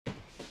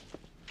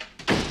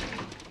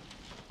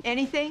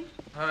Anything?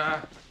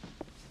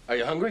 Are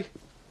you hungry?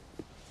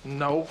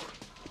 No.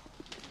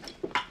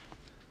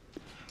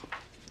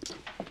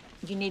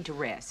 You need to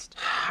rest.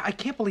 I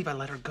can't believe I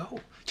let her go.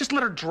 Just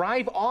let her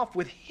drive off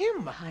with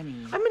him.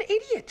 Honey. I'm an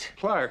idiot.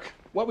 Clark,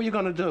 what were you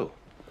gonna do?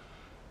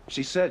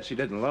 She said she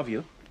didn't love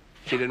you.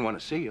 She didn't want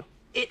to see you.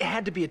 It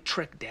had to be a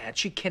trick, Dad.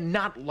 She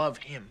cannot love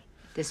him.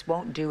 This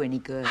won't do any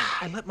good.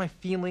 I let my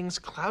feelings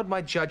cloud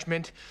my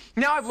judgment.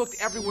 Now I've looked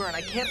everywhere and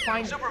I can't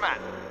find... Superman,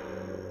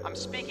 I'm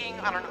speaking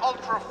on an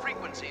ultra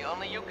frequency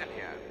only you can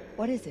hear.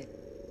 What is it?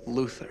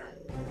 Luther.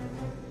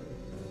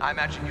 I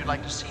imagine you'd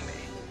like to see me.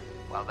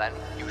 Well then,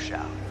 you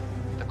shall.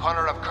 The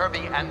corner of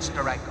Kirby and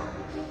Steranko.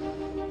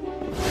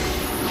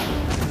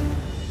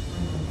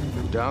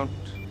 Don't.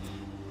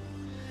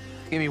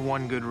 Give me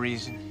one good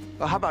reason.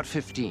 Well, how about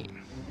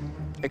 15?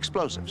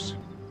 Explosives.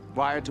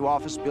 Wired to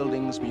office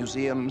buildings,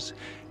 museums,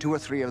 2 or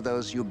 3 of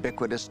those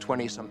ubiquitous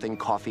 20-something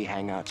coffee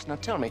hangouts. Now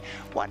tell me,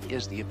 what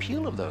is the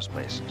appeal of those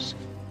places?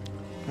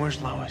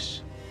 Where's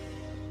Lois?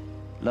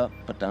 Look,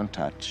 but don't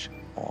touch,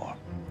 or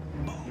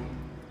boom.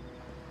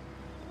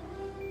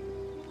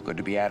 Good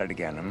to be at it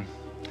again, hmm?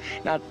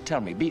 Now, tell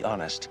me, be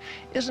honest.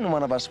 Isn't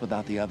one of us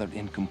without the other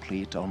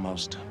incomplete,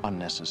 almost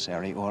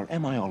unnecessary, or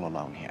am I all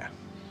alone here?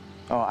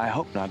 Oh, I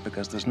hope not,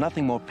 because there's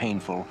nothing more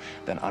painful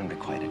than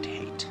unrequited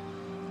hate.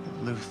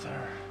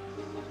 Luther.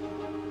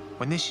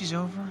 When this is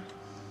over,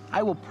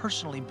 I will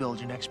personally build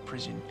your next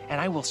prison,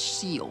 and I will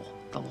seal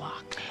the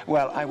lock.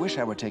 Well, I wish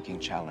I were taking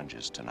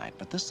challenges tonight,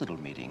 but this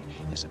little meeting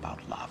is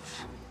about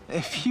love.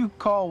 If you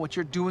call what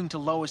you're doing to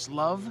Lois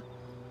love,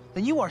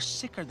 then you are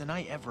sicker than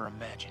I ever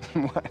imagined.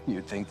 What,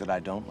 you think that I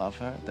don't love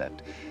her? That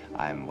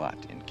I'm, what,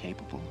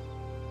 incapable?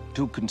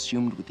 Too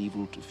consumed with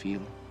evil to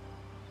feel?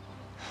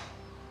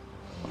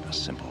 What a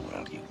simple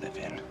world you live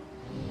in.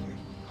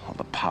 All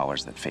the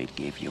powers that fate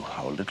gave you,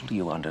 how little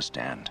you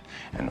understand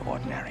an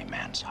ordinary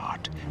man's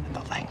heart and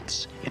the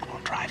lengths it will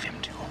drive him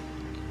to.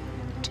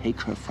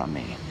 Take her from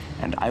me,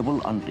 and I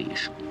will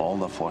unleash all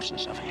the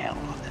forces of hell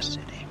on this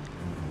city.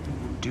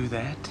 Do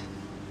that,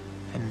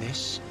 and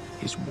this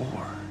is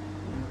war.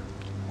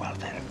 Well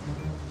then.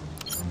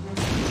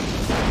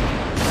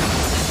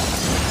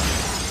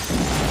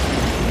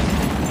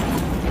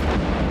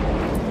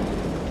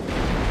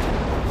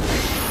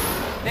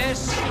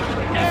 This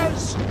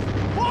is